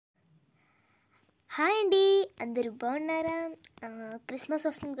Hi అండి, అందరూ బాగున్నారా? క్రిస్మస్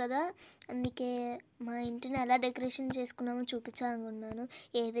వస్తుంది కదా, అందుకే మా ఇంటిని ఎలా డెకరేషన్ చేసుకున్నామో చూపించాలనుకున్నాను.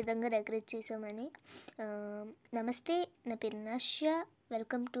 ఏ విధంగా డెకరేట్ చేసామని. ఆ, నమస్తే, నా పేరు నష్య.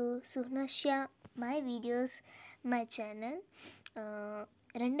 Welcome to సునష్య my videos, my channel.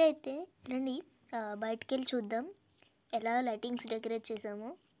 రండి బయటికి వెళ్ళి చూద్దాం ఎలా లైటింగ్స్ డెకరేట్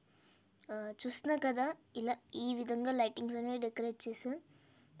చేసామో. చూస్తున్నా కదా, ఇలా ఈ విధంగా లైటింగ్స్ అనేవి డెకరేట్ చేసాం.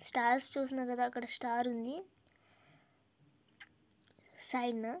 స్టార్స్ చూసినా కదా, అక్కడ స్టార్ ఉంది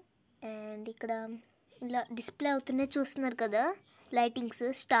సైడ్న. అండ్ ఇక్కడ ఇలా డిస్ప్లే అవుతున్నాయి, చూస్తున్నారు కదా, లైటింగ్స్,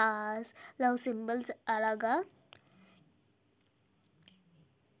 స్టార్స్, లవ్ సింబల్స్ అలాగా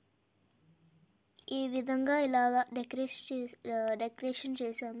ఈ విధంగా ఇలాగా డెకరేషన్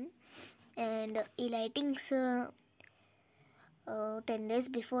చేసాము. అండ్ ఈ లైటింగ్స్ 10 days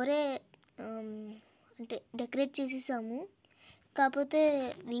బిఫోరే అంటే డెకరేట్ చేసేసాము. కాకపోతే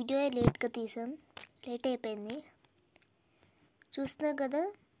వీడియో లేట్గా తీసాం, లేట్ అయిపోయింది. చూస్తున్నారు కదా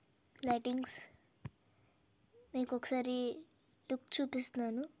లైటింగ్స్, మీకు ఒకసారి లుక్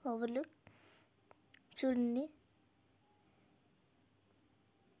చూపిస్తున్నాను, ఓవర్ లుక్ చూడండి.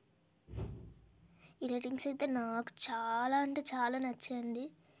 ఈ లైటింగ్స్ అయితే నాకు చాలా అంటే చాలా నచ్చాయండి.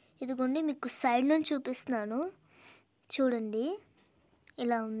 ఇదిగోండి మీకు సైడ్ నుంచి చూపిస్తున్నాను, చూడండి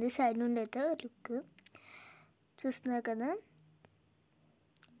ఇలా ఉంది సైడ్ నుండి అయితే లుక్. చూస్తున్నారు కదా.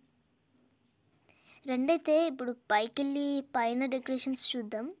 రెండైతే ఇప్పుడు పైకి వెళ్ళి పైన డెకరేషన్స్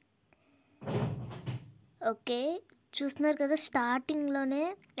చూద్దాం. ఓకే, చూస్తున్నారు కదా, స్టార్టింగ్లోనే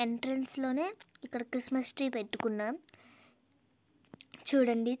ఎంట్రన్స్లోనే ఇక్కడ క్రిస్మస్ ట్రీ పెట్టుకున్నాం.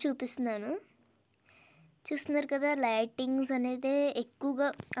 చూడండి, చూపిస్తున్నాను. చూస్తున్నారు కదా, లైటింగ్స్ అనేది ఎక్కువగా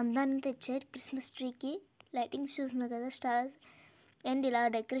అందాన్ని తెచ్చాయి క్రిస్మస్ ట్రీకి. లైటింగ్స్ చూస్తున్నారు కదా, స్టార్స్. అండ్ ఇలా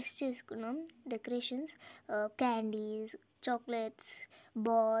డెకరేషన్స్ క్యాండీస్, చాక్లెట్స్,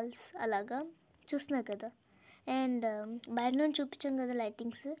 బాల్స్ అలాగా చూస్తున్నారు కదా. అండ్ బయట నుంచి చూపించాం కదా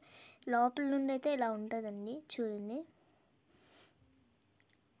లైటింగ్స్, లోపల నుండి అయితే ఇలా ఉంటుందండి, చూడండి.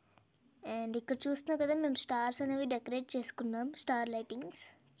 అండ్ ఇక్కడ చూస్తున్నా కదా, మేము స్టార్స్ అనేవి డెకరేట్ చేసుకున్నాం, స్టార్ లైటింగ్స్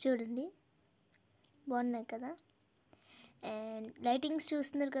చూడండి, బాగున్నాయి కదా. అండ్ లైటింగ్స్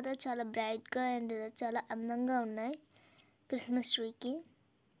చూస్తున్నారు కదా, చాలా బ్రైట్గా అండ్ చాలా అందంగా ఉన్నాయి క్రిస్మస్ ట్రీకి.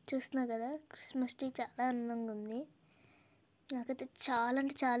 చూస్తున్నా కదా, క్రిస్మస్ ట్రీ చాలా అందంగా ఉంది. నాకైతే చాలా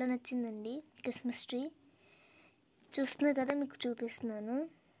అంటే చాలా నచ్చిందండి క్రిస్మస్ ట్రీ. చూస్తున్నా కదా, మీకు చూపిస్తున్నాను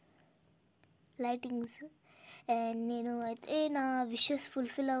లైటింగ్స్. అండ్ నేను అయితే నా విషెస్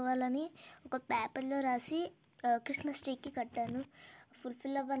ఫుల్ఫిల్ అవ్వాలని ఒక పేపర్లో రాసి క్రిస్మస్ ట్రీకి కట్టాను.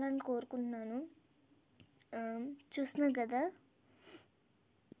 ఫుల్ఫిల్ అవ్వాలని కోరుకుంటున్నాను. చూస్తున్నాను కదా,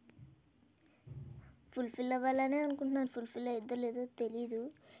 ఫుల్ఫిల్ అవ్వాలనే అనుకుంటున్నాను. ఫుల్ఫిల్ అయ్యిద్దో లేదో తెలీదు.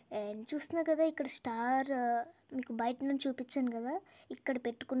 అండ్ చూస్తున్నా కదా, ఇక్కడ స్టార్ మీకు బయట నుంచి చూపించాను కదా, ఇక్కడ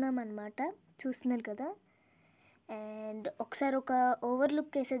పెట్టుకున్నాం అనమాట. చూస్తున్నారు కదా. అండ్ ఒకసారి ఒక ఓవర్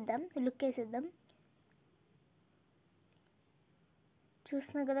లుక్ వేసేద్దాం.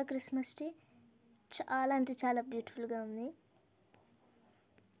 చూస్తున్నా కదా, క్రిస్మస్ ట్రీ చాలా అంటే చాలా బ్యూటిఫుల్గా ఉంది,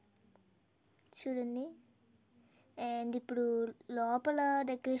 చూడండి. అండ్ ఇప్పుడు లోపల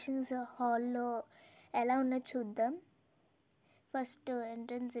డెకరేషన్స్ హాల్లో ఎలా ఉన్నది చూద్దాం. ఫస్ట్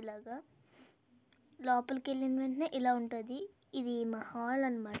ఎంట్రన్స్ ఇలాగా, లోపలికి వెళ్ళిన వెంటనే ఇలా ఉంటుంది. ఇది మా హాల్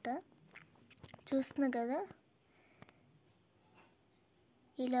అనమాట. చూస్తున్నా కదా,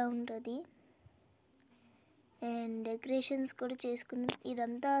 ఇలా ఉంటుంది. అండ్ డెకరేషన్స్ కూడా చేసుకున్నాం.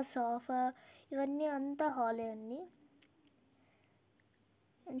 ఇదంతా సోఫా, ఇవన్నీ అంతా హాలే అండి.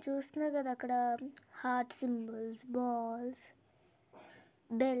 అండ్ చూస్తున్నా కదా, అక్కడ హార్ట్ సింబల్స్, బాల్స్,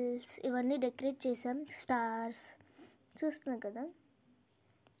 బెల్స్ ఇవన్నీ డెకరేట్ చేసాం, స్టార్స్. చూస్తున్నా కదా.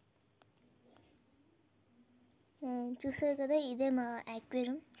 చూసారు కదా, ఇదే మా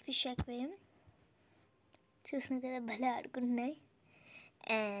యాక్వేరియం, ఫిష్ యాక్వేరియం. చూస్తున్నా కదా, భలే ఆడుకుంటున్నాయి.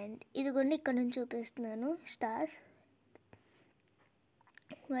 అండ్ ఇదిగోండి ఇక్కడ నుంచి చూపిస్తున్నాను స్టార్స్,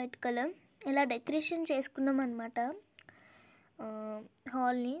 వైట్ కలర్. ఇలా డెకరేషన్ చేసుకున్నాం అనమాట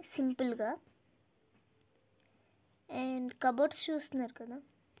హాల్ని సింపుల్గా. అండ్ కబోర్డ్స్ చూస్తున్నారు కదా,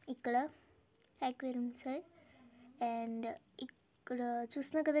 ఇక్కడ యాక్వేరియం సైడ్. అండ్ ఇక్కడ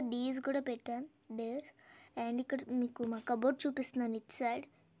చూస్తున్నారు కదా, డీస్ కూడా పెట్టాం, డేస్. అండ్ ఇక్కడ మీకు మా కబోర్డ్ చూపిస్తున్నాను, ఇటు సైడ్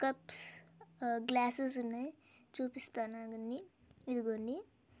కప్స్, గ్లాసెస్ ఉన్నాయి, చూపిస్తాను అవన్నీ. ఇదిగోండి,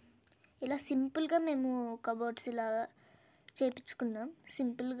 ఇలా సింపుల్గా మేము కబోర్డ్స్ ఇలా చేపించుకున్నాం,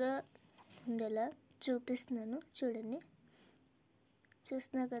 సింపుల్గా ఉండేలా చూపిస్తున్నాను, చూడండి.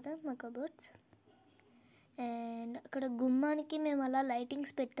 చూస్తున్నా కదా మా కబోర్డ్స్. అండ్ అక్కడ గుమ్మానికి మేము అలా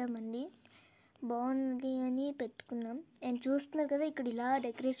లైటింగ్స్ పెట్టామండి, బాగుంది అని పెట్టుకున్నాం. అండ్ చూస్తున్నారు కదా, ఇక్కడ ఇలా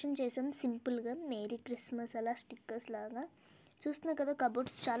డెకరేషన్ చేసాం సింపుల్గా, మేరీ క్రిస్మస్ అలా స్టిక్కర్స్ లాగా. చూస్తున్నా కదా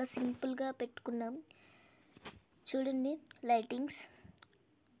కబోర్డ్స్ చాలా సింపుల్గా పెట్టుకున్నాం. చూడండి లైటింగ్స్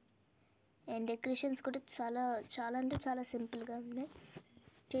అండ్ డెకరేషన్స్ కూడా చాలా చాలా అంటే చాలా సింపుల్గా ఉంది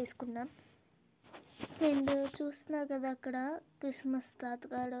చేసుకున్నాం. అండ్ చూస్తున్నా కదా అక్కడ క్రిస్మస్ తాత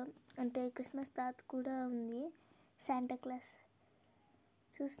కూడా, అంటే క్రిస్మస్ తాత కూడా ఉంది, శాంటా క్లాస్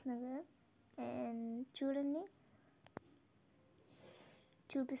చూస్తున్నా కదా. అండ్ చూడండి,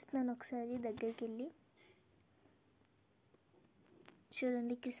 చూపిస్తున్నాను ఒకసారి దగ్గరికి వెళ్ళి.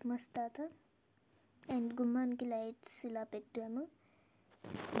 చూడండి క్రిస్మస్ తాత. అండ్ గుమ్మానికి లైట్స్ ఇలా పెట్టాము,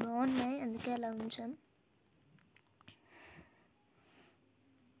 బాగున్నాయి అందుకే అలా ఉంచాం.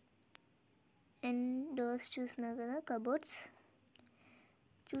 అండ్ డోర్స్ చూస్తున్నా కదా, కబోర్డ్స్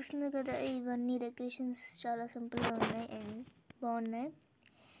చూస్తున్నా కదా, ఇవన్నీ డెకరేషన్స్ చాలా సింపుల్గా ఉన్నాయి అండ్ బాగున్నాయి.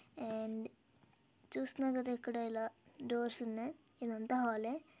 అండ్ చూస్తున్నా కదా ఇక్కడ ఇలా డోర్స్ ఉన్నాయి, ఇదంతా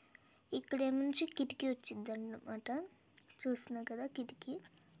హాలే. ఇక్కడ ఏముంచి కిటికీ వచ్చింది అన్నమాట. చూస్తున్నా కదా కిటికీ,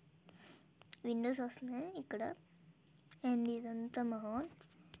 విండోస్ వస్తున్నాయి ఇక్కడ. అండ్ ఇదంతా మా హాల్,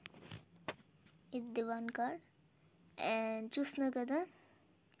 ఇది దివాన్ కార్డ్. అండ్ చూస్తున్నా కదా,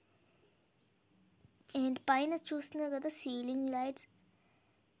 అండ్ పైన చూస్తున్నా కదా సీలింగ్ లైట్స్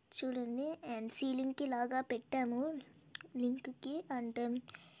చూడండి. అండ్ సీలింగ్కి లాగా పెట్టాము లింక్కి, అంటే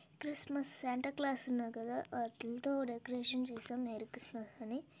క్రిస్మస్ శాంటా క్లాస్ ఉన్నా కదా వాటితో డెకరేషన్ చేసాం, మేరీ క్రిస్మస్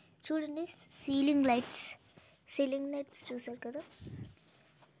అని. చూడండి సీలింగ్ లైట్స్ చూసారు కదా,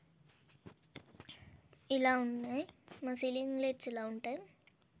 ఇలా ఉన్నాయి మా సీలింగ్ లైట్స్, ఇలా ఉంటాయి.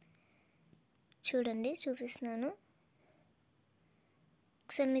 చూడండి చూపిస్తున్నాను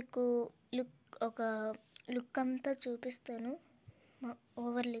ఒకసారి మీకు ఒక లుక్ అంతా చూపిస్తాను, మా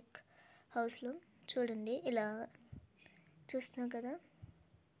ఓవర్ లుక్ హౌస్లో. చూడండి ఇలా చూస్తున్నాం కదా,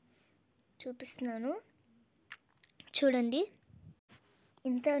 చూపిస్తున్నాను చూడండి.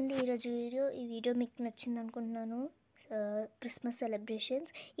 ఇంత అండి ఈరోజు వీడియో. ఈ వీడియో మీకు నచ్చింది అనుకుంటున్నాను, క్రిస్మస్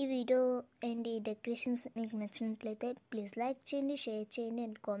సెలబ్రేషన్స్. ఈ వీడియో అండ్ ఈ డెకరేషన్స్ మీకు నచ్చినట్లయితే ప్లీజ్ లైక్ చేయండి, షేర్ చేయండి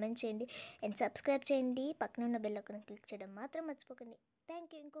అండ్ కామెంట్ చేయండి అండ్ సబ్స్క్రైబ్ చేయండి. పక్కన ఉన్న బెల్ ఐకాన్ క్లిక్ చేయడం మాత్రం మర్చిపోకండి.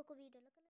 Thank you. ఇంకొక వీడియోలో